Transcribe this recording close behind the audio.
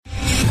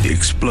the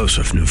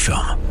explosive new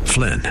film,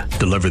 Flynn,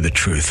 Deliver the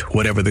Truth,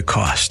 Whatever the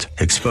Cost,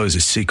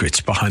 exposes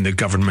secrets behind the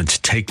government's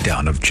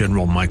takedown of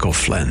General Michael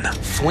Flynn.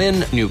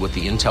 Flynn knew what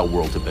the intel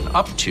world had been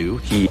up to.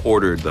 He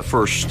ordered the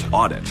first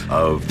audit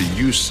of the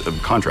use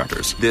of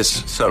contractors.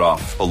 This set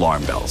off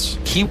alarm bells.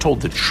 He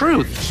told the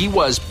truth. He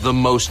was the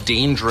most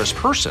dangerous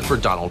person for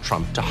Donald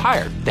Trump to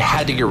hire. They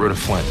had to get rid of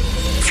Flynn.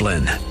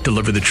 Flynn,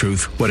 Deliver the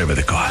Truth, Whatever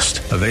the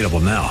Cost. Available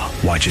now.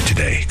 Watch it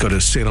today. Go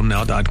to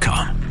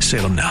salemnow.com.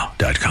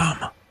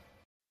 salemnow.com.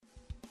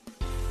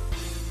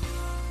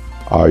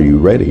 Are you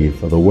ready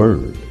for the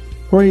word?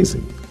 Praise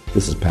Him.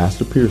 This is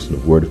Pastor Pearson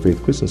of Word of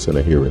Faith Christian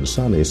Center here in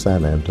sunny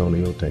San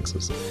Antonio,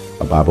 Texas.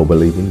 A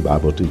Bible-believing,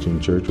 Bible-teaching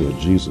church where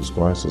Jesus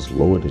Christ is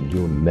Lord and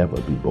you'll never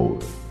be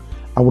bored.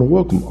 I want to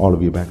welcome all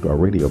of you back to our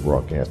radio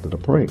broadcast that I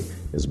pray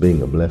is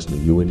being a blessing to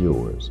you and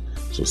yours.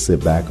 So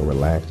sit back and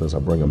relax as I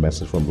bring a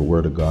message from the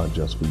Word of God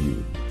just for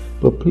you.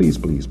 But please,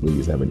 please,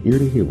 please have an ear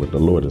to hear what the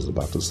Lord is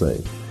about to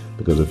say.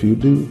 Because if you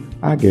do,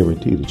 I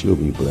guarantee that you'll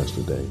be blessed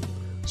today.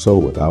 So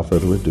without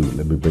further ado,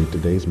 let me bring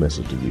today's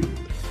message to you.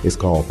 It's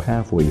called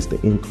Pathways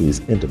to Increase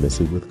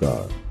Intimacy with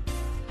God.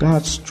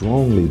 God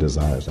strongly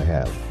desires to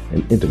have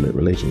an intimate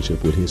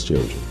relationship with His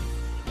children.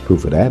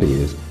 Proof of that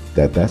is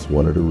that's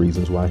one of the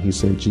reasons why He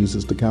sent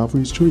Jesus to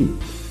Calvary's tree,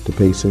 to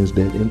pay sin's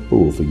debt in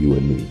full for you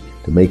and me,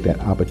 to make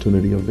that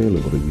opportunity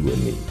available to you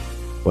and me.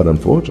 But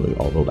unfortunately,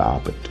 although the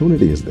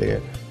opportunity is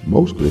there,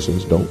 most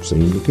Christians don't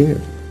seem to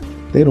care.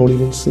 They don't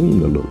even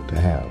seem to look to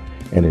have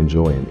and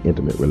enjoy an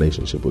intimate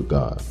relationship with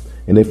God.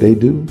 And if they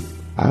do,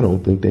 I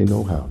don't think they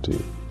know how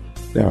to.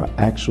 There are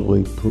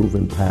actually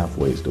proven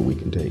pathways that we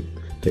can take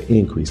to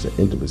increase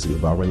the intimacy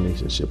of our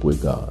relationship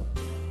with God.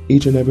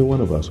 Each and every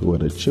one of us who are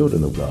the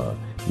children of God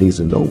needs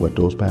to know what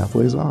those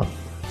pathways are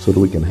so that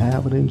we can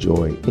have and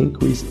enjoy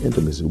increased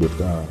intimacy with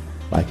God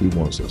like He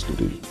wants us to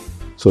do,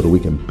 so that we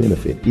can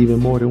benefit even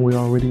more than we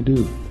already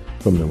do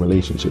from the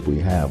relationship we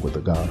have with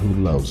the God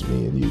who loves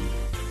me and you.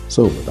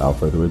 So without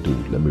further ado,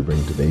 let me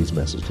bring today's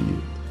message to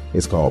you.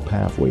 It's called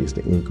Pathways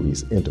to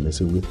Increase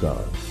Intimacy with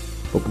God.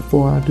 But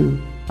before I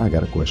do, I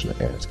got a question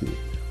to ask you.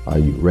 Are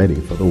you ready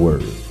for the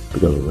word?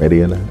 Because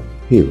ready or not,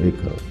 here it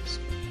comes.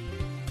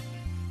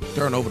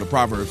 Turn over to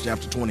Proverbs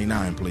chapter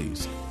 29,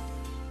 please.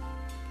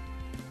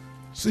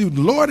 See,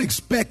 the Lord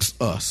expects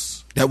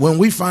us that when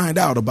we find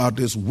out about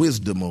this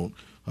wisdom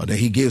that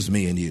He gives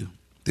me and you,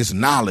 this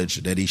knowledge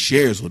that He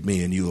shares with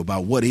me and you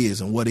about what is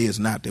and what is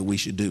not that we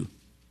should do,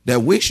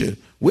 that we should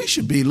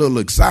be a little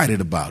excited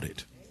about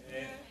it.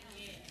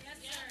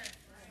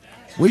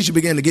 We should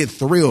begin to get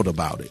thrilled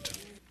about it.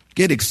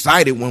 Get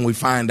excited when we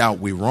find out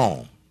we're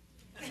wrong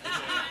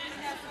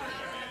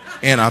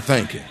in our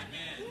thinking.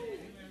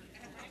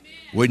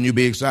 Wouldn't you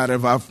be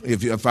excited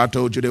if I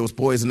told you there was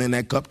poison in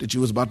that cup that you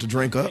was about to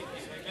drink up?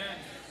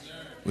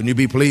 Wouldn't you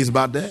be pleased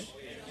about that?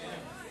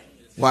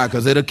 Why?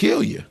 Because it'll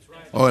kill you,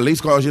 or at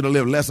least cause you to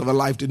live less of a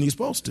life than you're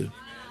supposed to.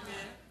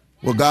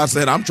 Well, God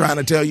said, I'm trying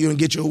to tell you and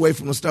get you away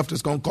from the stuff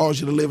that's going to cause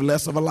you to live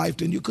less of a life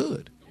than you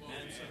could.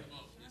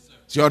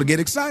 So you ought to get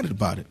excited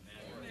about it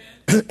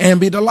and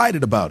be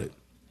delighted about it.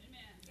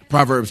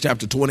 Proverbs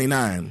chapter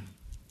 29,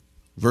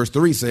 verse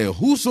 3 says,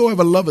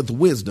 whosoever loveth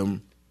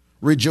wisdom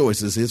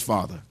rejoices his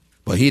father,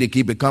 but he that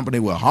keepeth company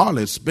with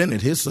harlots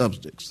spendeth his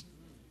substance.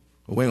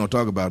 Well, we ain't going to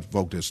talk about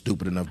folk that's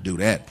stupid enough to do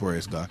that,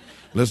 praise God.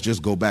 Let's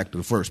just go back to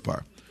the first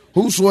part.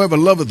 Whosoever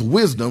loveth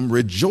wisdom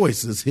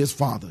rejoices his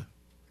father.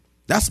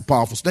 That's a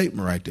powerful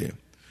statement right there.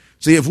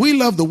 See, if we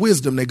love the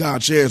wisdom that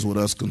God shares with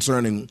us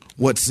concerning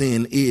what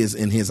sin is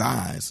in His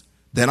eyes,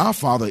 then our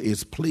Father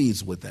is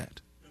pleased with that.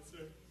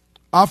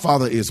 Our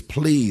Father is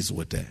pleased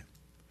with that.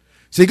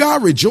 See,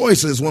 God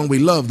rejoices when we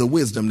love the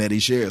wisdom that He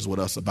shares with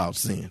us about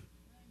sin.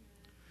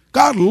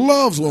 God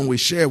loves when we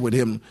share with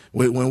Him,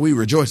 when we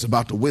rejoice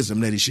about the wisdom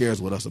that He shares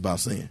with us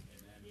about sin.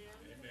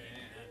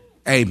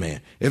 Amen.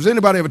 If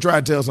anybody ever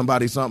tried to tell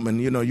somebody something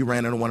and, you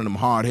ran into one of them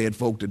hard-head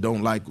folk that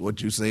don't like what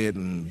you said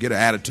and get an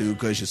attitude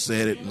because you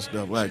said it and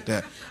stuff like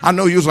that, I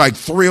know you was like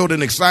thrilled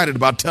and excited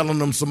about telling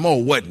them some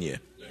more, wasn't you?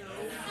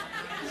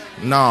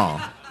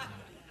 No.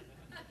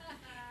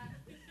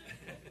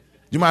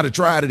 You might have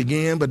tried it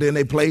again, but then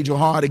they played your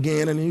heart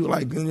again, and you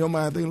like in your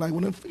mind thinking like, well,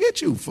 then forget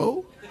you,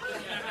 fool.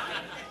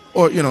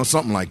 Or,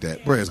 something like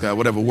that. Praise God.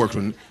 Whatever works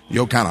in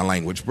your kind of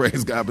language.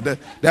 Praise God. But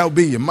that would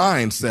be your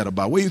mindset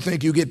about. Where do you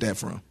think you get that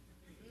from?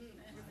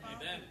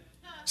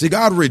 See,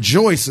 God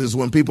rejoices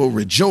when people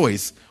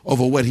rejoice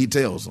over what He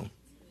tells them.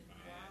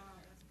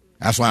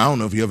 That's why I don't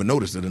know if you ever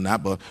noticed it or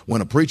not, but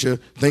when a preacher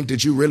think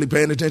that you really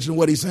paying attention to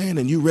what he's saying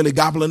and you really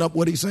gobbling up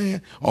what he's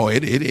saying,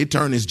 it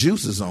turn his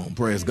juices on,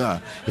 praise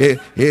God.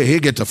 He'll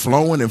get to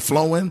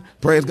flowing,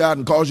 praise God,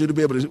 and cause you to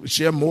be able to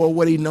share more of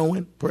what he's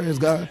knowing, praise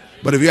God.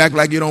 But if you act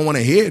like you don't want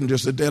to hear it and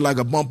just sit there like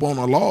a bump on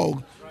a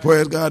log,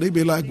 praise God, he'd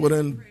be like, well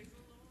then,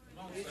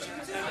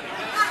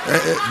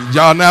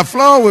 y'all not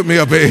flowing with me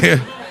up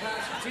here.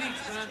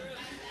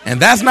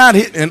 And that's not,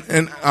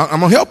 and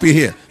I'm going to help you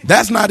here.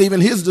 That's not even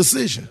his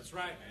decision.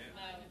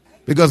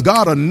 Because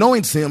God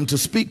anoints him to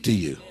speak to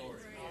you.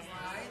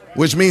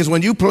 Which means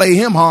when you play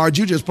him hard,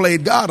 you just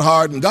played God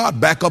hard, and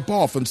God back up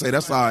off and say,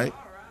 that's all right.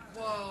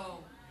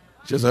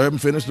 Just heard him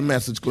finish the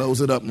message,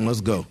 close it up, and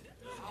let's go.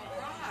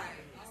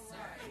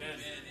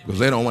 Because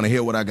they don't want to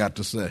hear what I got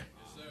to say.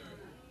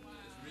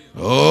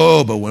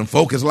 Oh, but when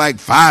folk is like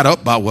fired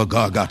up about what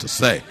God got to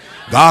say,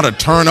 God will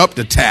turn up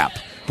the tap.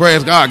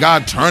 Praise God.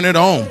 God turn it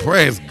on.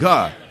 Praise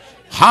God.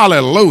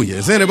 Hallelujah.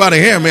 Is anybody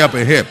hearing me up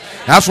in here?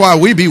 That's why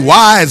we be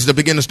wise to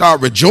begin to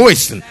start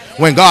rejoicing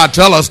when God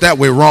tell us that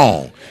we're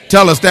wrong.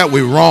 Tell us that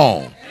we're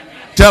wrong.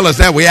 Tell us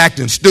that we're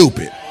acting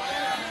stupid.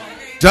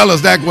 Tell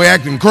us that we're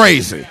acting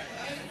crazy.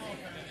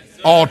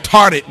 All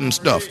tarted and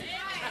stuff.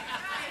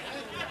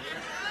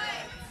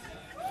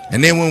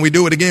 And then when we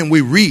do it again,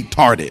 we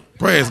retard it.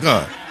 Praise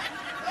God.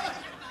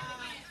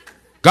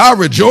 God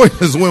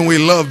rejoices when we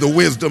love the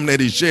wisdom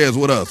that he shares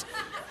with us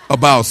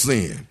about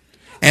sin.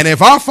 And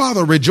if our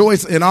Father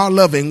rejoiced in our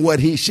loving what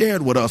he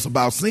shared with us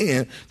about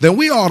sin, then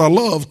we ought to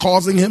love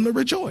causing him to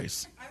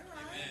rejoice.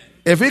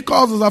 If it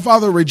causes our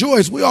Father to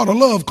rejoice, we ought to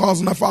love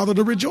causing our Father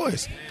to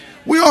rejoice.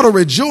 We ought to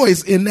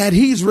rejoice in that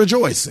he's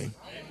rejoicing.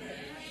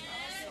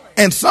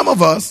 And some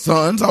of us,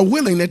 sons, are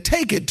willing to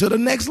take it to the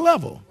next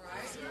level.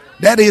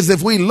 That is,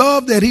 if we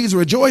love that he's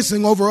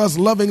rejoicing over us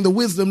loving the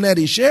wisdom that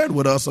he shared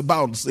with us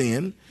about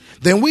sin,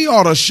 then we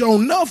ought to show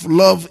enough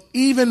love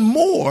even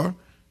more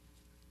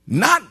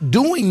not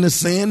doing the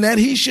sin that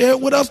he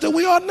shared with us that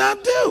we ought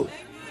not do.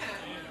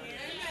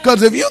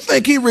 Because if you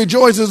think he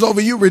rejoices over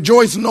you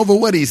rejoicing over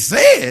what he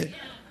said,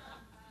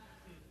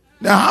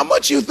 now how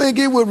much you think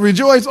he would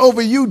rejoice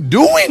over you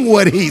doing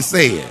what he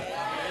said?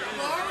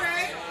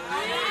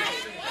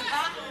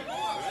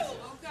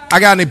 I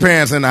got any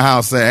parents in the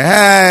house say,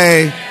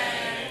 hey,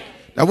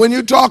 now when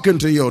you're talking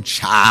to your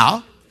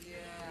child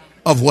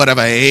of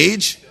whatever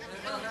age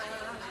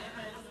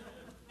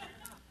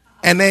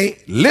and they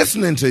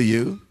listening to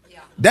you,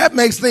 that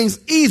makes things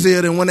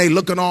easier than when they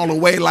looking all the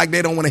way like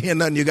they don't want to hear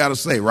nothing you got to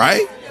say,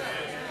 right?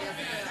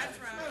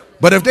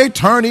 But if they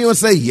turn to you and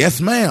say, yes,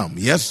 ma'am,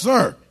 yes,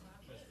 sir,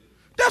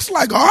 that's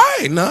like, all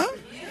right, nah.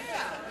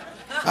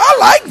 I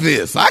like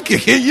this. I can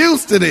get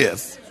used to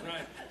this.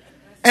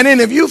 And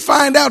then if you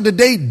find out that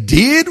they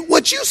did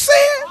what you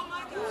said,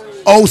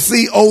 OC,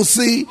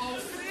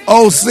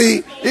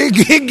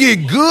 it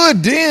get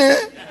good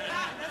then.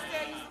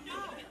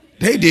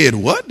 They did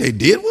what? They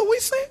did what we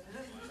said?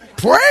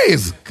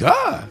 Praise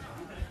God.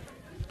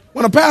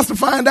 When a pastor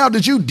find out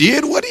that you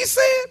did what he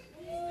said,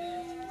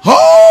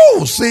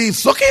 oh, see,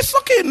 suck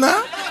it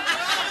now.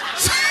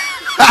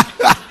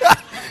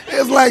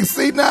 It's like,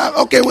 see now,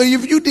 okay, well,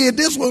 if you did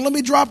this one, let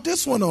me drop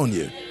this one on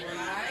you.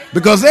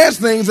 Because there's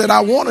things that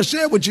I want to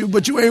share with you,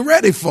 but you ain't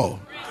ready for.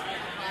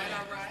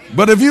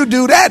 But if you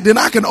do that, then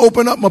I can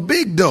open up my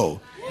big door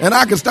and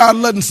I can start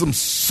letting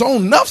so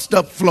enough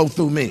stuff flow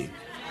through me.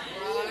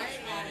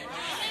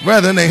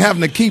 Rather than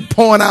having to keep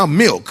pouring out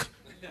milk,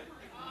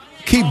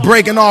 keep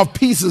breaking off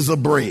pieces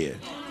of bread.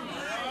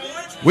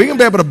 We can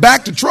be able to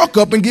back the truck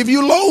up and give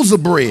you loads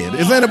of bread.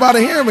 Is anybody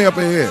hearing me up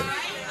in here?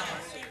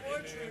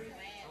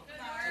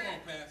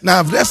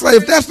 Now, if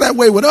that's that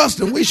way with us,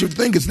 then we should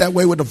think it's that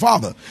way with the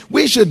Father.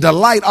 We should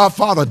delight our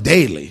Father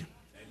daily.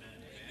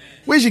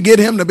 We should get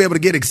him to be able to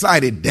get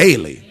excited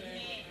daily.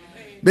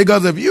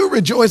 Because if you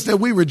rejoice that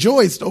we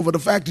rejoiced over the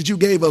fact that you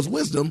gave us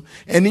wisdom,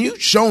 and you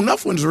show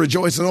enough ones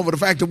rejoicing over the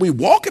fact that we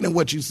walking in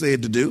what you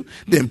said to do,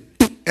 then,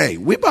 hey,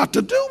 we about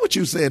to do what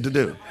you said to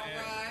do.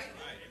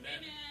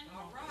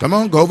 Come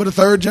on, go over to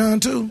 3 John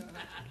 2.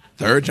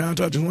 3 John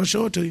 2, I just want to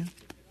show it to you.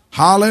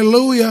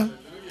 Hallelujah.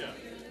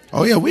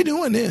 Oh, yeah, we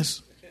doing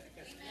this.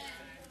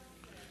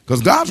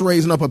 Because God's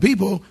raising up a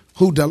people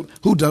who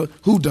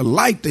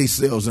delight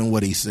themselves in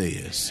what he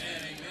says.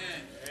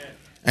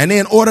 And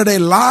then order their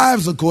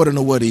lives according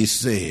to what he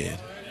said.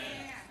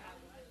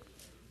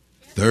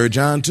 3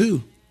 John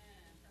 2.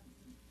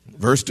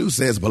 Verse 2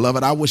 says,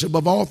 beloved, I wish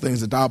above all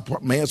things that thou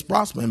mayest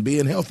prosper and be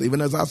in health,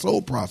 even as thy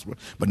soul prosper.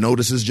 But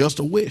notice it's just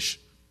a wish.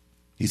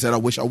 He said, I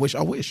wish. I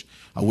wish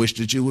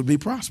that you would be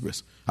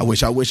prosperous. I wish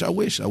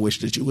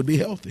that you would be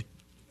healthy.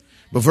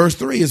 But verse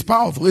 3 is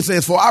powerful. It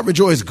says, for I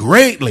rejoice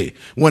greatly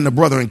when the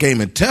brethren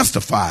came and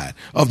testified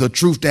of the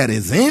truth that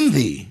is in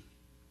thee,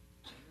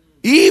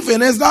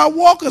 even as thou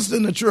walkest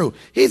in the truth.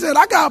 He said,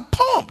 I got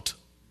pumped,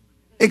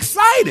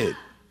 excited,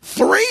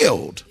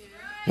 thrilled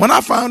when I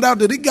found out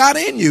that it got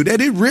in you,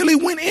 that it really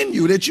went in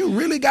you, that you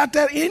really got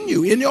that in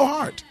you, in your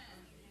heart.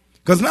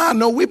 Because now I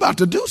know we're about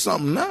to do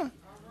something now.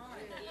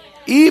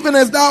 Even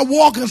as thou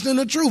walkest in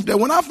the truth, that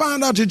when I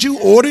found out that you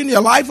ordered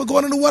your life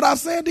according to what I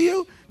said to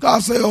you,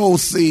 God said, oh,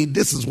 see,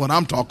 this is what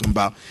I'm talking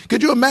about.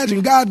 Could you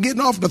imagine God getting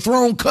off the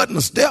throne, cutting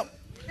a step?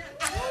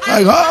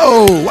 Like,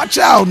 oh, watch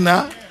out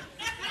now.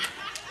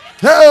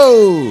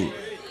 Oh,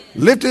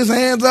 lift his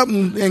hands up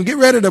and get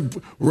ready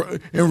to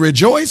and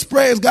rejoice,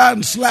 praise God,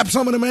 and slap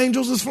some of them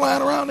angels that's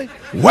flying around him.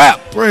 Whap,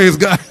 praise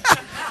God.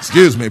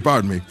 Excuse me,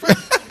 pardon me.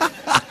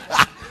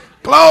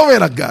 Glory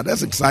to God.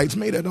 That excites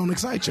me. That don't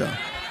excite y'all.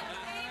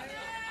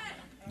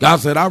 God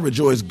said, I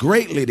rejoice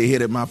greatly to hear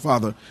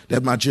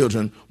that my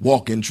children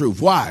walk in truth.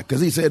 Why?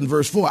 Because he said in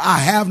verse 4, I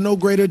have no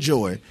greater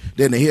joy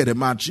than to hear that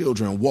my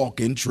children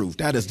walk in truth.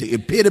 That is the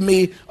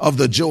epitome of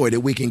the joy that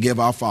we can give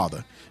our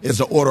Father, is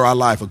to order our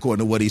life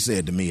according to what he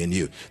said to me and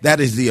you. That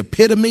is the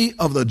epitome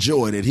of the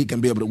joy that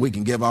we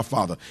can give our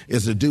Father,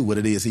 is to do what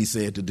it is he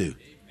said to do,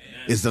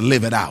 is to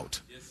live it out.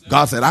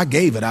 God said, I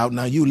gave it out,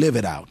 now you live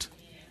it out.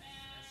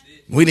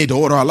 We need to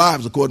order our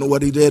lives according to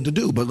what he did to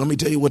do. But let me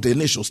tell you what the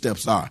initial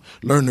steps are.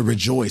 Learn to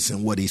rejoice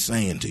in what he's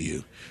saying to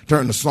you.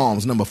 Turn to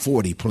Psalms number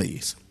 40,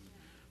 please.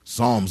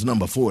 Psalms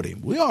number 40.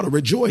 We ought to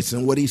rejoice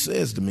in what he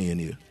says to me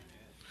and you.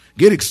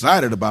 Get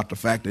excited about the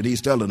fact that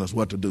he's telling us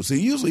what to do. See,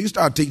 usually you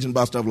start teaching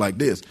about stuff like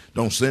this.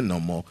 Don't sin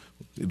no more.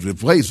 The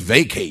place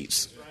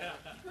vacates.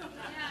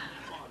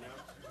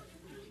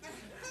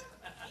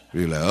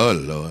 You're like, oh,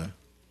 Lord.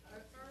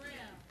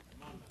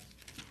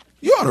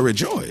 You ought to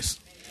rejoice.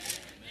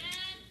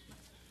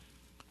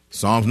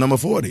 Psalms number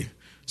 40.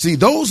 See,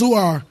 those who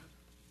are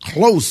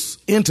close,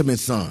 intimate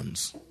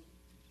sons,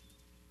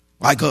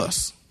 like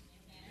us,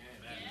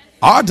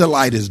 our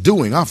delight is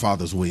doing our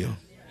Father's will.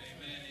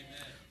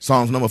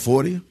 Psalms number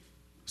 40,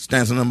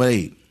 stanza number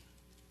 8.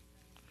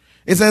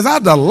 It says, I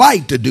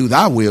delight to do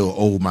thy will,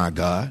 O my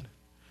God.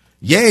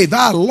 Yea,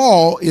 thy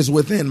law is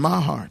within my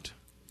heart.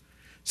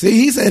 See,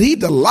 he said he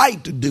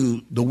delight to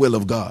do the will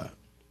of God.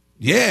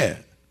 Yeah.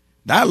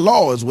 That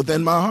law is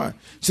within my heart.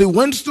 See,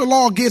 once the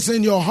law gets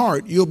in your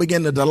heart, you'll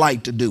begin to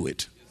delight to do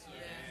it.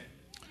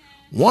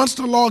 Once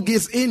the law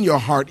gets in your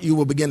heart, you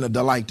will begin to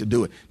delight to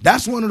do it.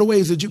 That's one of the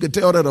ways that you can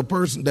tell that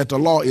that the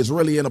law is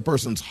really in a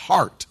person's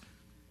heart,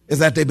 is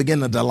that they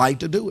begin to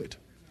delight to do it.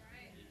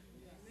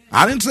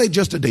 I didn't say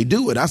just that they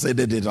do it. I said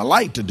that they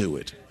delight to do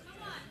it.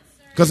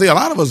 Because see, a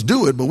lot of us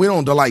do it, but we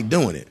don't delight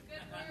doing it.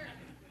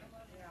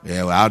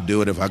 Yeah, well, I'll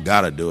do it if I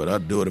got to do it. I'll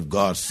do it if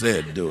God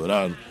said do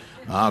it.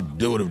 I'll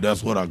do it if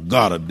that's what I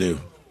gotta do.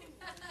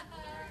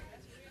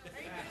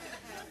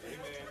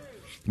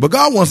 But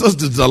God wants us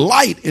to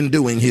delight in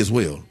doing his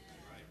will.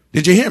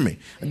 Did you hear me?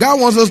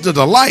 God wants us to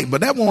delight,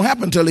 but that won't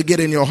happen until it get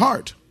in your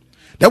heart.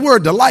 That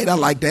word delight, I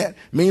like that,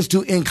 means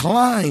to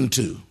incline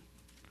to.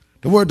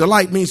 The word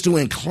delight means to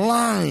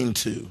incline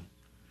to.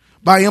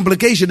 By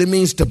implication, it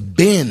means to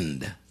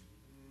bend.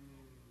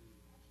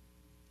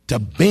 To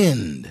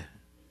bend.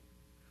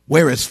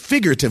 Whereas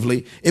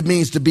figuratively, it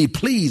means to be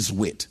pleased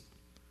with.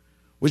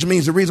 Which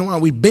means the reason why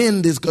we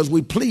bend is because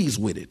we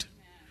pleased with it.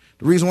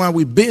 The reason why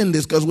we bend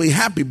is because we're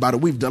happy about it.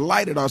 We've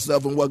delighted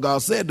ourselves in what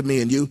God said to me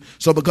and you.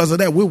 So because of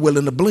that, we're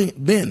willing to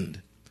bend.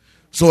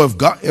 So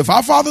if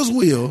our Father's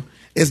will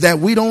is that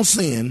we don't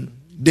sin,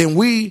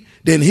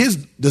 then his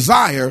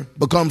desire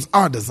becomes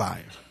our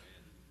desire.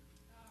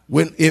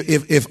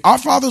 If our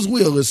Father's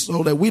will is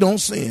so that we don't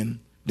sin,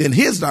 then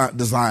his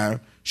desire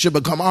should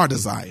become our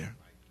desire.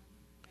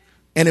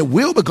 And it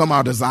will become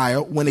our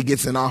desire when it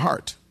gets in our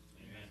heart.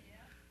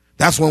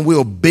 That's when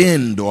we'll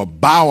bend or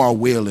bow our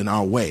will in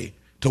our way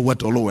to what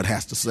the Lord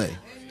has to say.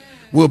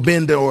 We'll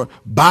bend or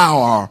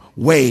bow our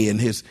way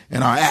in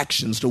our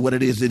actions to what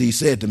it is that he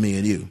said to me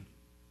and you.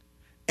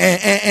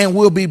 And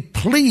we'll be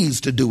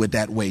pleased to do it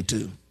that way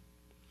too.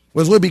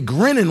 Because we'll be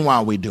grinning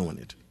while we're doing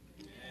it.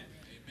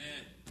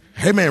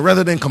 Amen.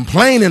 Rather than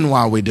complaining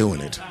while we're doing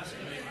it.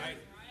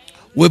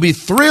 We'll be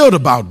thrilled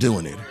about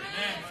doing it.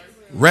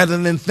 Rather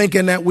than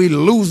thinking that we're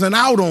losing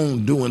out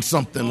on doing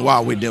something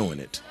while we're doing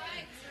it.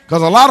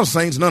 Because a lot of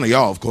saints, none of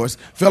y'all, of course,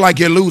 feel like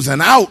you're losing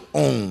out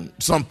on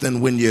something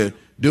when you're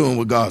doing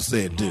what God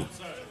said do.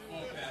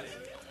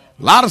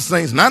 A lot of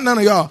saints, not none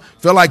of y'all,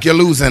 feel like you're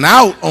losing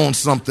out on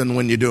something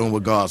when you're doing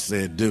what God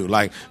said do.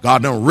 Like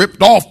God done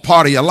ripped off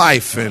part of your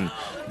life and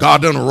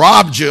God done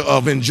robbed you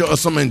of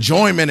some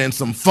enjoyment and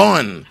some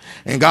fun.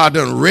 And God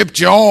done ripped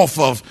you off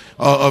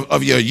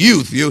of your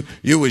youth.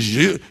 You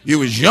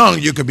was young,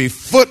 you could be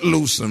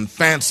footloose and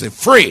fancy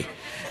free.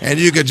 And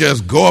you could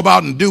just go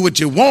about and do what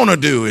you want to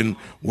do and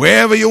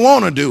wherever you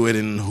want to do it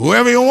and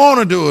whoever you want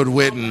to do it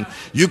with. And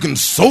you can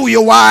sow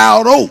your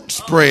wild oats,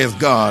 praise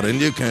God.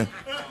 And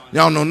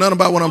y'all know nothing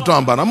about what I'm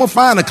talking about. I'm going to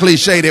find a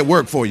cliche that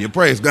work for you,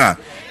 praise God.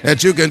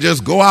 That you can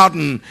just go out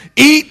and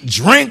eat,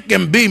 drink,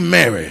 and be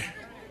merry.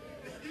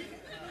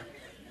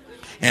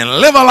 And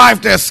live a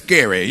life that's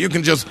scary. You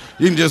can just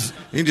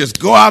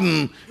go out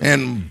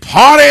and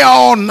party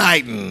all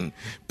night and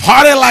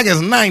party like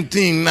it's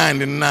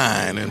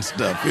 1999 and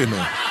stuff, you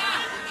know.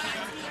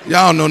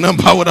 Y'all know nothing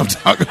about what I'm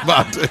talking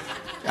about.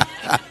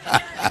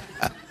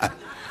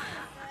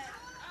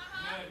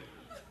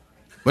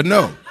 But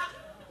no,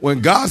 when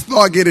God's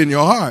thought get in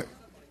your heart,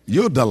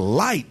 you'll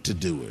delight to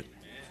do it.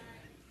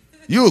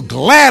 You'll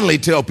gladly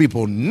tell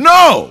people,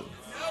 no.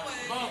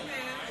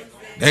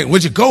 Hey,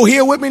 would you go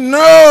here with me?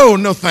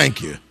 No,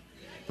 thank you.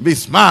 Be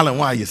smiling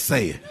while you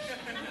say it.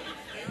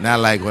 Not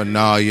like, well,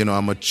 no,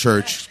 I'm a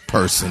church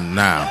person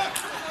now.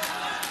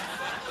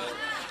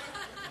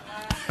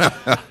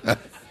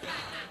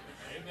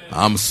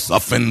 I'm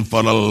suffering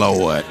for the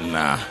Lord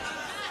now.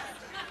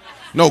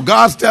 No,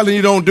 God's telling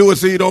you don't do it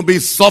so you don't be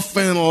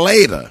suffering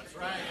later.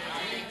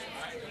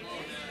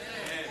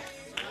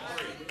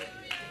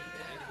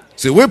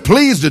 See, we're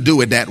pleased to do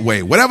it that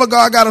way. Whatever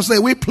God got to say,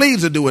 we're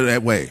pleased to do it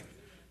that way.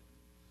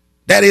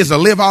 That is to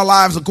live our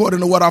lives according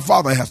to what our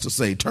Father has to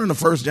say. Turn to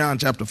 1 John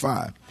chapter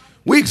 5.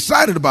 We're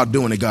excited about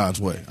doing it God's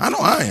way. I know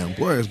I am.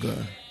 Praise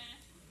God.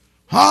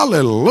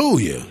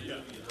 Hallelujah.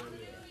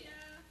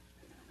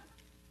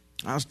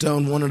 I was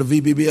telling one of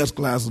the VBBS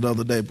classes the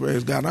other day,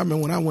 praise God. I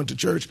remember when I went to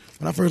church,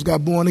 when I first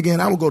got born again,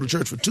 I would go to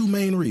church for two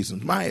main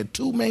reasons. I had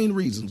two main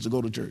reasons to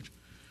go to church.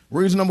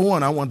 Reason number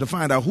one, I wanted to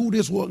find out who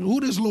this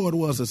Lord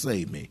was that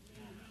saved me.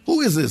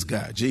 Who is this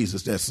guy,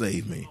 Jesus, that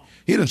saved me?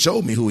 He done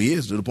showed me who he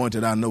is to the point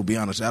that I know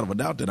beyond a shadow of a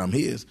doubt that I'm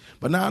his.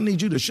 But now I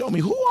need you to show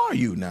me, who are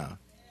you now?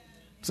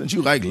 Since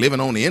you like living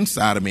on the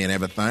inside of me and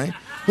everything,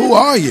 who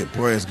are you?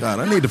 Praise God.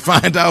 I need to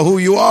find out who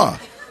you are.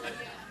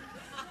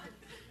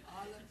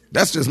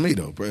 That's just me,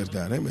 though. Praise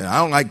God. Amen. I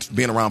don't like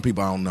being around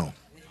people I don't know.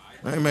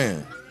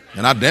 Amen.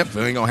 And I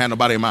definitely ain't going to have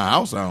nobody in my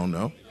house I don't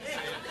know.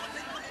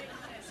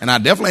 And I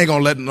definitely ain't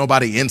going to let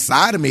nobody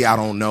inside of me I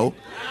don't know.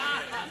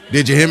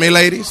 Did you hear me,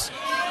 ladies?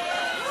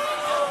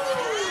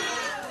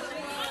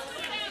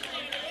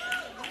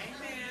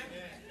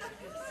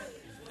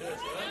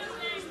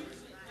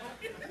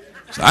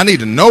 So I need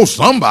to know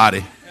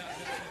somebody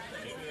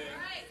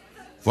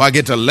before I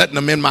get to letting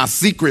them in my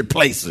secret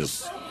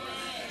places.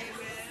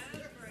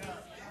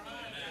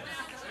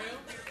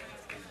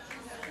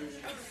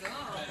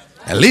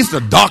 At least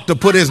the doctor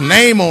put his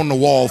name on the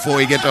wall before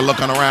he get to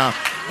looking around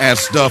at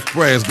stuff.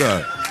 Praise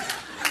God.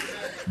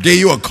 Give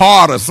you a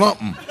card or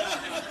something.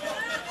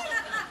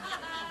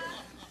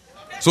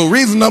 So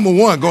reason number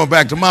one, going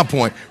back to my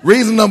point,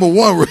 reason number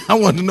one, I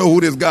wanted to know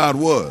who this God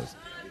was.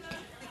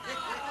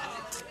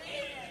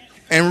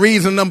 And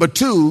reason number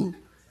two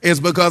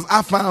is because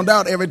I found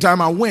out every time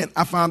I went,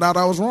 I found out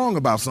I was wrong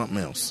about something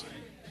else.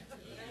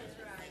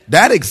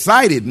 That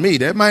excited me.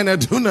 That might not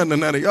do nothing to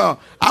none of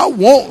y'all. I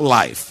want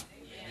life.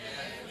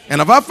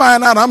 And if I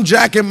find out I'm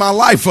jacking my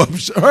life up,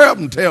 hurry up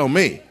and tell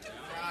me.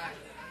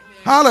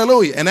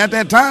 Hallelujah. And at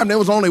that time, there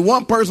was only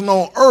one person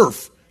on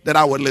earth that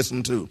I would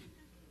listen to,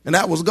 and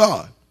that was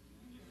God.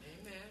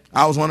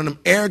 I was one of them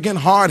arrogant,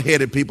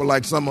 hard-headed people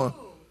like some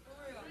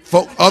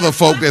other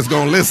folk that's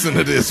going to listen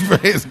to this.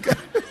 Praise God.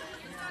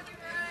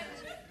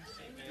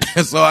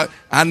 And so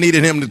I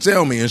needed him to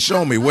tell me and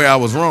show me where I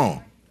was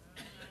wrong.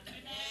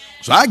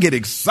 So I get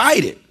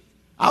excited.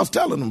 I was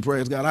telling them,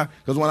 praise God,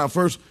 because when I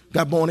first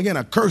got born again,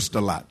 I cursed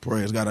a lot,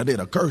 praise God.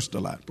 I cursed a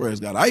lot, praise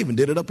God. I even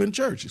did it up in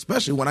church,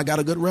 especially when I got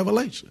a good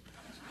revelation.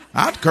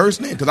 I cursed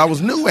in because I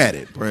was new at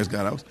it, praise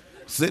God. I was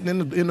sitting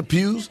in the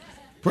pews,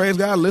 praise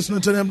God,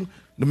 listening to them,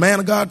 the man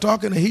of God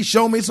talking, and he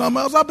showed me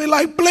something else. I'd be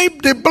like,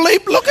 bleep, de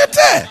bleep, look at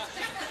that.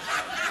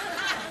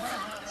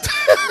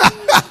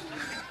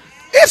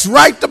 It's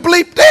right to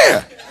bleep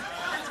there.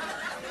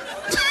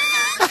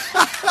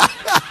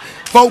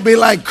 Folk be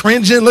like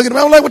cringing, looking at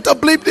me. I'm like, what the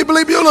bleep de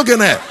bleep you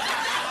looking at?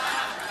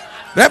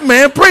 That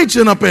man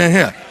preaching up in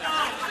here.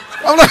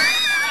 I'm like,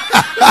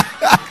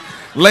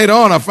 later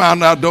on, I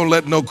found out don't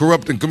let no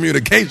corrupting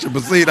communication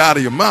proceed out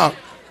of your mouth.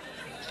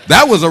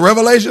 That was a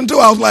revelation too.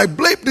 I was like,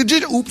 bleep, did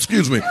you? Oops,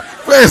 excuse me.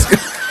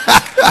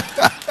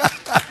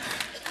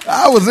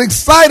 I was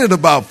excited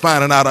about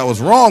finding out I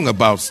was wrong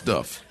about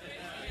stuff.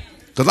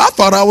 Because I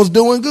thought I was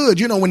doing good.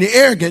 You know, when you're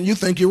arrogant, you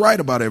think you're right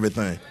about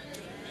everything.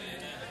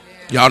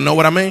 Y'all know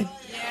what I mean?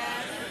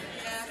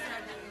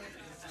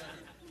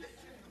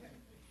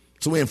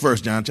 So we're in 1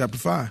 John chapter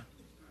 5.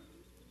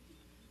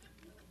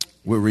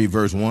 We'll read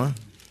verse 1.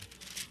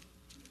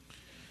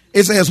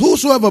 It says,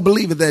 whosoever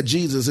believeth that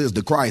Jesus is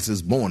the Christ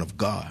is born of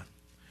God.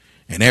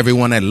 And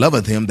everyone that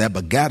loveth him that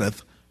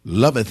begotteth,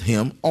 loveth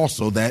him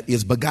also that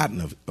is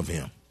begotten of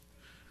him.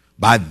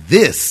 By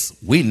this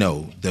we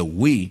know that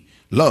we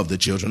love the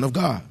children of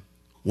God,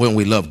 when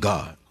we love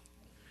God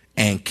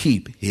and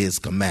keep his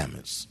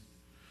commandments.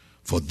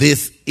 For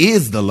this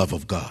is the love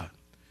of God,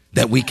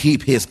 that we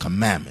keep his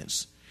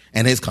commandments.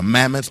 And his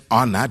commandments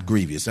are not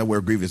grievous. That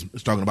word grievous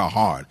is talking about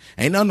hard.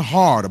 Ain't nothing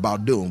hard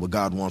about doing what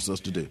God wants us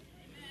to do.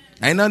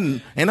 Ain't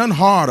nothing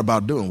hard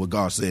about doing what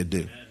God said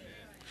do.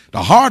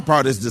 The hard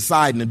part is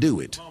deciding to do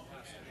it.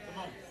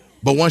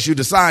 But once you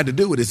decide to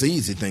do it, it's an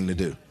easy thing to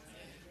do.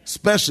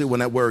 Especially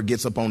when that word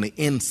gets up on the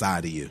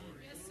inside of you.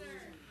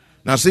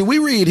 Now, see, we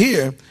read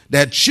here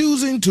that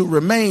choosing to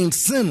remain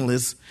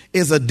sinless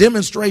is a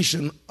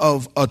demonstration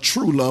of a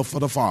true love for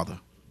the Father.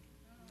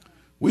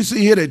 We see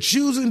here that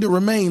choosing to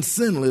remain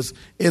sinless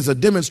is a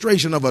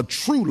demonstration of a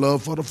true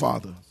love for the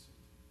Father.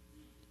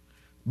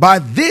 By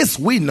this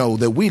we know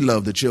that we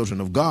love the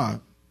children of God.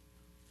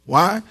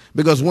 Why?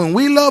 Because when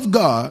we love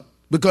God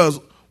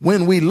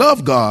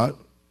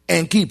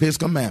and keep his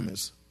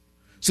commandments.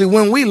 See,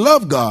 when we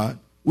love God,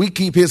 we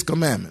keep his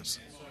commandments.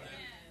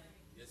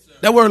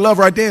 That word love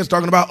right there is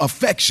talking about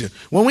affection.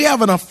 When we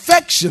have an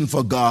affection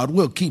for God,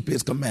 we'll keep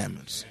his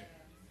commandments.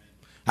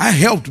 I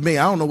helped me.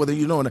 I don't know whether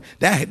you know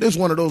that. This is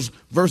one of those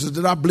verses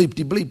that I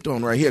bleeped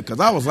on right here because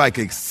I was like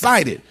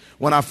excited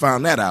when I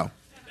found that out.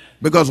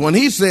 Because when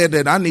he said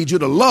that I need you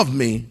to love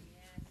me,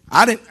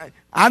 I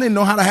didn't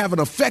know how to have an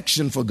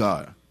affection for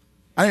God.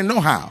 I didn't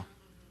know how.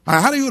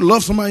 How do you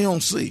love somebody you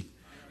don't see?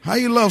 How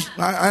you love?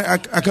 I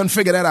couldn't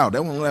figure that out.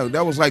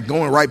 That was like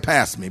going right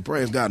past me.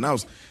 Praise God.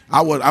 And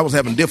I was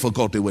having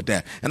difficulty with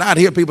that. And I'd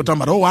hear people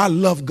talking about, oh, I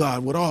love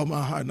God with all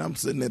my heart. And I'm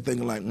sitting there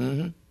thinking like,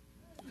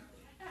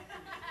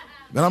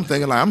 But I'm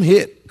thinking like, I'm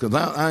hit because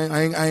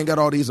I ain't got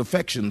all these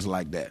affections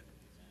like that.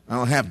 I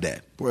don't have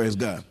that. Praise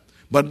God.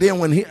 But then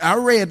when I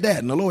read that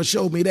and the Lord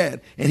showed me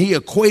that and he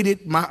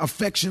equated my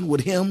affection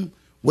with him,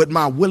 with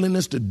my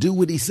willingness to do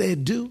what he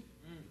said do,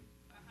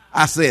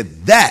 I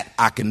said that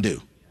I can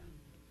do.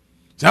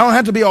 So I don't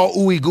have to be all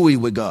ooey gooey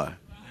with God.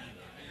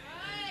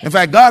 In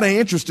fact, God ain't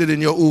interested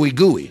in your ooey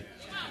gooey.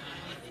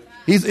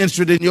 He's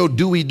interested in your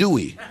dooey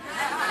dooey.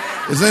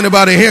 Is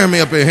anybody hearing me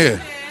up in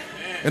here?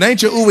 It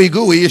ain't your ooey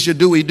gooey, it's your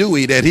dooey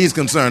dooey that he's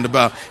concerned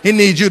about. He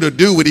needs you to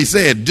do what he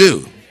said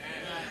do.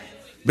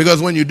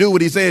 Because when you do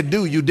what he said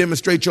do, you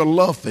demonstrate your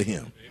love for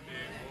him.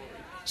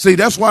 See,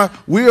 that's why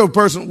we're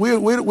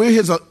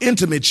his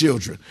intimate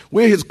children.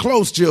 We're his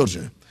close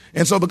children.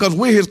 And so because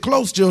we're his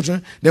close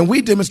children, then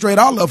we demonstrate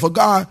our love for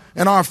God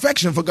and our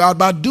affection for God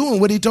by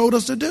doing what he told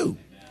us to do.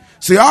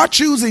 See, our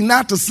choosing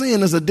not to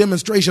sin is a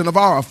demonstration of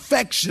our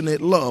affectionate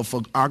love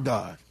for our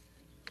God.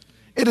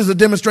 It is a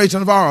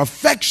demonstration of our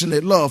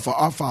affectionate love for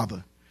our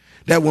Father.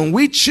 That when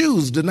we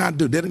choose to not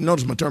do,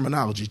 notice my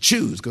terminology,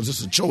 choose, because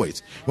it's a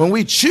choice. When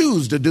we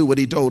choose to do what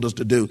he told us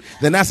to do,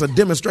 then that's a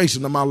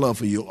demonstration of my love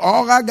for you.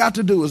 All I got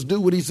to do is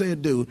do what he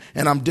said do,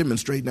 and I'm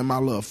demonstrating my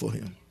love for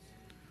him.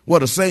 Well,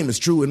 the same is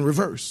true in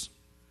reverse.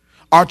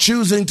 Our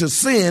choosing to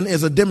sin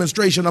is a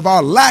demonstration of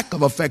our lack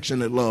of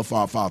affectionate love for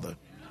our Father.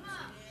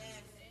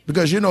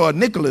 Because, a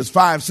nickel is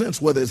 5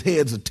 cents, whether it's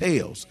heads or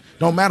tails.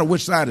 Don't matter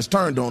which side it's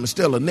turned on, it's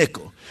still a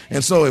nickel.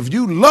 And so if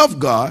you love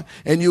God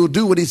and you'll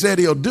do what he said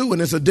he'll do,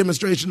 and it's a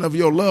demonstration of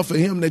your love for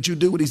him that you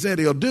do what he said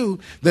he'll do,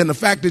 then the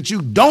fact that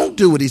you don't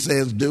do what he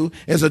says do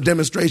is a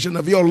demonstration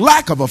of your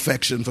lack of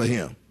affection for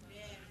him.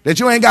 That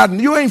you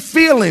ain't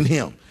feeling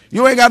him.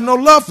 You ain't got no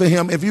love for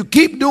him if you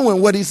keep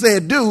doing what he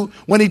said do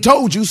when he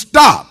told you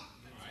stop.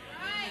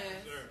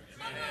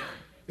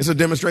 It's a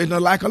demonstration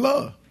of lack of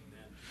love.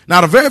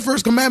 Now, the very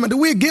first commandment that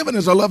we're given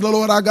is to love the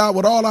Lord our God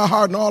with all our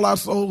heart and all our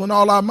soul and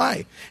all our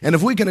might. And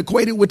if we can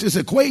equate it with this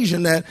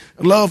equation that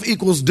love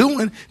equals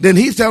doing, then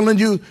he's telling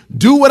you,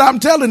 do what I'm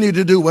telling you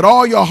to do with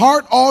all your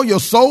heart, all your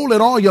soul,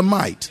 and all your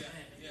might.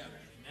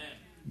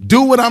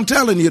 Do what I'm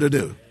telling you to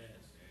do.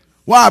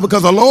 Why?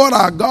 Because the Lord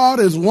our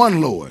God is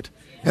one Lord.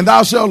 And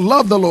thou shalt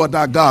love the Lord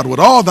thy God with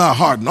all thy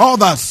heart and all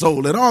thy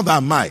soul and all thy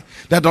might.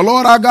 That the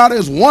Lord our God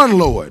is one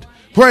Lord.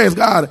 Praise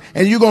God.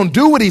 And you're going to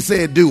do what he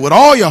said do with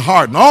all your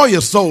heart and all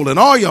your soul and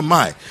all your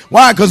might.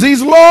 Why? Because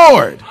he's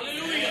Lord.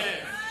 Hallelujah.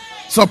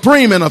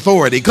 Supreme in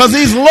authority. Because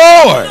he's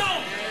Lord.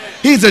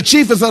 He's the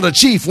chiefest of the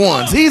chief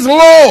ones. He's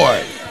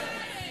Lord.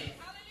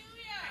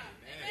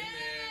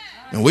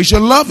 And we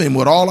should love him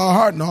with all our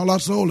heart and all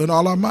our soul and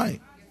all our might.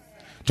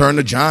 Turn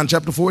to John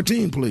chapter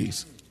 14,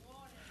 please.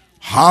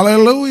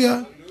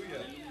 Hallelujah.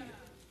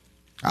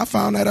 I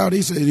found that out.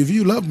 He said, if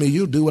you love me,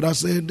 you'll do what I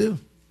said do.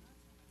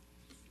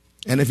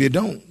 And if you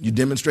don't, you're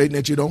demonstrating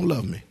that you don't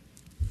love me.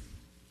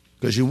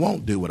 Because you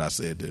won't do what I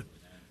said do.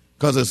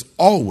 Because it's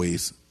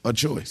always a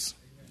choice.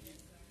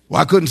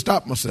 Well, I couldn't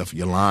stop myself.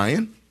 You're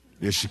lying.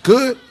 Yes, you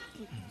could.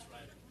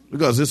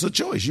 Because it's a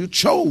choice. You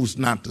chose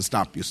not to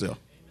stop yourself.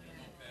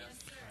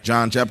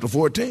 John chapter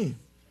 14,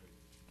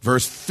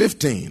 verse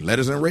 15.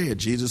 Letters in red,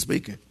 Jesus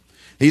speaking.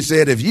 He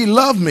said, if ye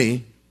love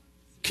me,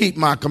 keep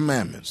my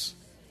commandments.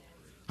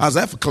 How's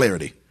that for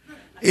clarity?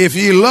 If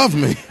ye love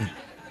me,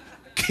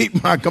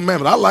 keep my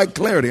commandments. I like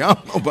clarity. I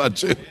don't know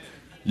about you.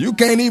 You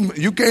can't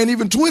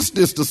even twist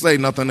this to say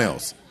nothing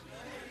else.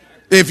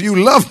 If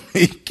you love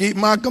me, keep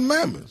my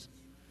commandments.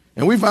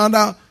 And we found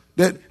out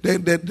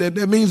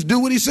that means do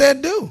what he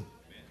said do.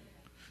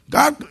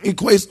 God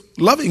equates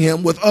loving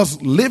him with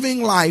us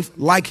living life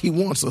like he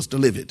wants us to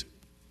live it.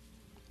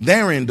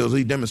 Therein does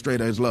he demonstrate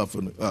his love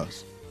for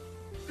us.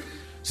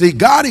 See,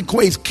 God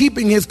equates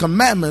keeping his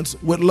commandments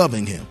with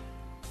loving him.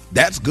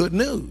 That's good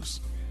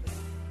news.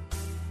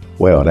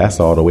 Well,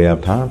 that's all that we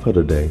have time for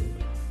today.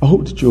 I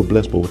hope that you're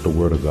blessed by what the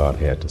Word of God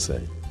had to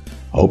say.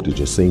 I hope that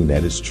you're seeing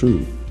that it's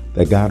true,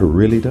 that God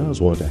really does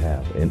want to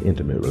have an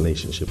intimate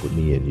relationship with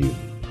me and you.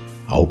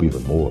 I hope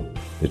even more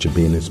that you're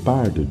being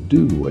inspired to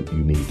do what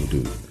you need to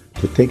do,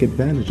 to take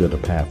advantage of the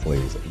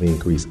pathways of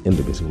increased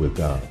intimacy with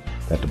God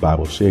that the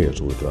Bible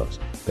shares with us,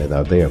 that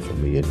are there for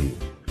me and you,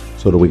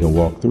 so that we can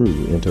walk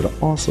through into the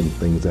awesome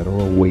things that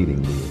are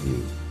awaiting me and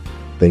you,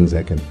 things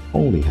that can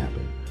only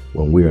happen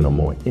when we're in a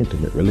more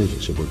intimate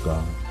relationship with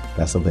God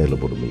that's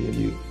available to me and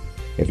you.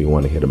 If you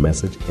want to hear the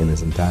message in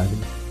its entirety,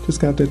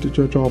 just contact the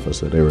church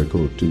office at area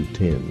code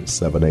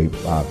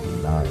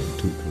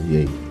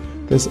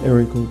 210-785-9238. That's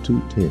area code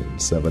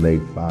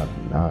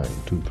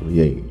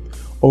 210-785-9238.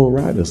 Or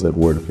write us at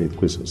Word of Faith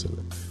Christian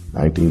Center,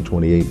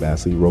 1928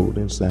 Bassey Road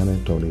in San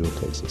Antonio,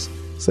 Texas,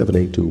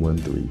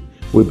 78213.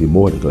 We'd be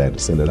more than glad to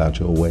send it out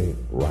your way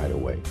right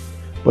away.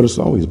 But it's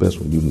always best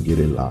when you can get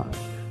in line.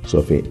 So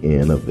if you're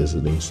in or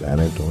visiting San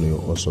Antonio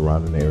or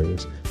surrounding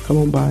areas, come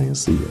on by and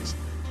see us.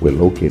 We're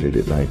located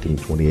at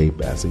 1928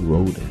 Bassey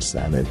Road in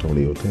San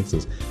Antonio,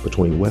 Texas,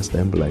 between West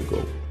and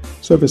Blanco.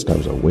 Service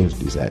times are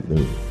Wednesdays at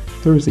noon,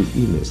 Thursday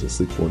evenings at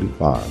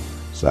 6:45,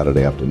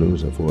 Saturday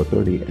afternoons at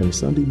 4:30, and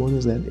Sunday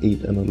mornings at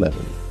 8 and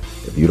 11.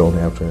 If you don't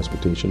have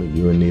transportation or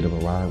you're in need of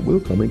a ride, we'll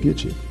come and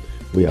get you.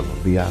 We have a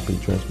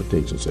VIP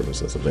transportation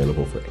service that's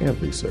available for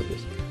every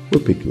service.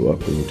 We'll pick you up,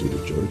 bring you to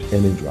the church,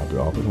 and then drop you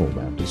off at home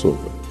after it's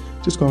over.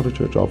 Just call the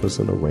church office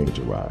and arrange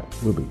a ride.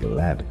 We'll be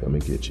glad to come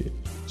and get you.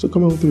 So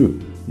come on through.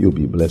 You'll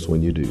be blessed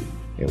when you do,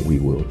 and we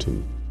will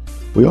too.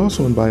 We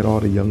also invite all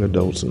the young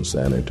adults in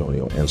San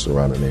Antonio and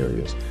surrounding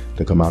areas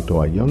to come out to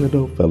our Young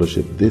Adult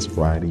Fellowship this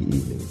Friday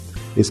evening.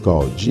 It's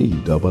called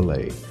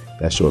GAA.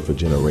 That's short for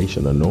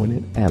Generation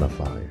Anointed and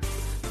Afire.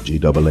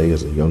 GAA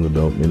is a young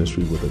adult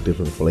ministry with a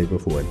different flavor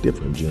for a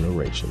different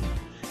generation.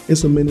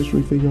 It's a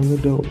ministry for young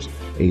adults,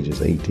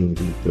 ages 18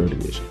 through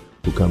 30-ish,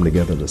 who come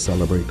together to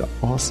celebrate the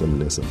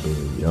awesomeness of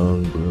being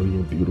young,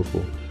 brilliant,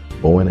 beautiful,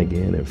 born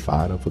again, and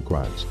fired up for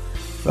Christ.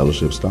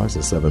 Fellowship starts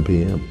at 7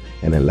 p.m.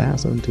 and it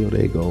lasts until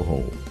they go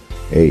home.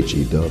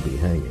 HEW be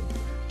hanging.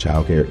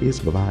 Childcare is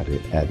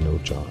provided at no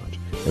charge,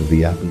 and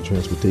VIP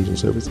transportation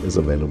service is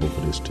available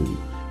for this too.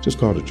 Just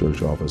call the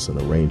church office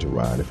and arrange a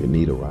ride. If you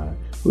need a ride,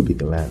 we'll be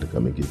glad to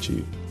come and get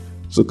you.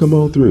 So come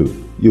on through.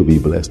 You'll be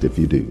blessed if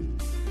you do.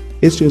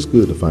 It's just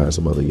good to find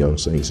some other young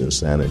saints in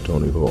San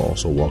Antonio who are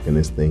also walking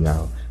this thing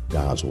out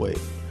God's way.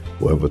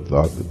 Whoever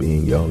thought that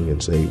being young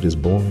and saved is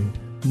boring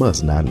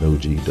must not know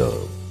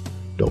GW.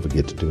 Don't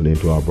forget to tune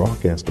into our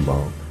broadcast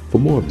tomorrow for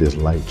more of this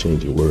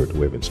life-changing word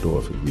we have in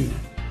store for you.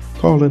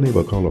 Call a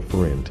neighbor, call a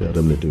friend, tell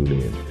them to tune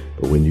in.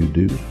 But when you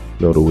do,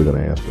 know that we're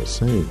going to ask the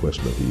same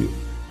question of you.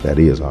 That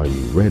is, are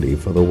you ready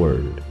for the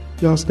word?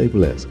 Y'all stay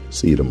blessed.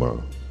 See you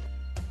tomorrow.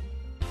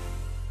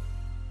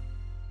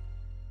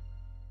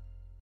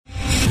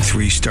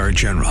 3-star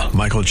General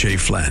Michael J.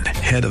 Flynn,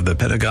 head of the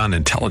Pentagon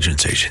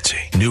Intelligence Agency,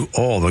 knew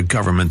all the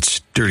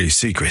government's dirty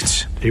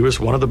secrets. He was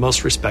one of the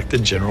most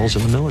respected generals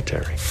in the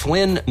military.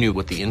 Flynn knew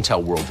what the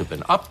intel world had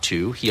been up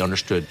to. He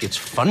understood its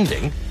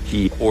funding.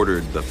 He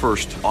ordered the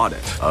first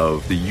audit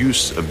of the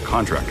use of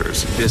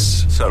contractors.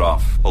 This set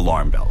off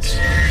alarm bells.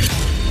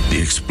 The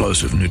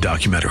explosive new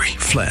documentary,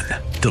 Flynn,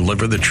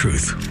 Deliver the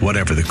Truth,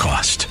 Whatever the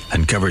Cost,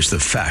 uncovers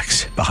the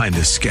facts behind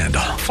this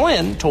scandal.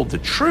 Flynn told the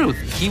truth.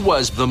 He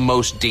was the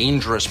most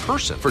dangerous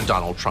person for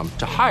Donald Trump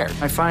to hire.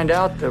 I find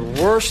out the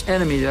worst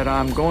enemy that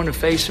I'm going to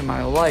face in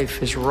my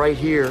life is right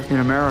here in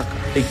America.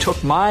 They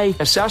took my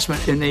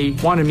assessment and they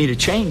wanted me to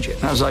change it.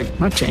 And I was like, I'm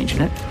not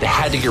changing it. They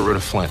had to get rid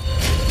of Flynn.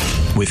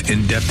 With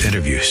in-depth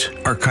interviews,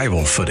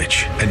 archival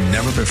footage, and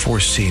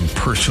never-before-seen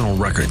personal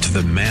records of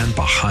the man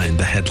behind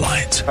the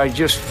headlines. I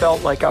just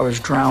felt like I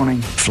was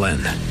drowning. Flynn,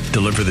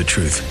 Deliver the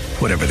Truth,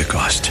 Whatever the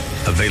Cost.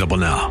 Available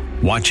now.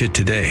 Watch it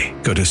today.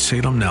 Go to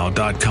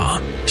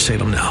salemnow.com.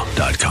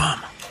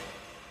 salemnow.com.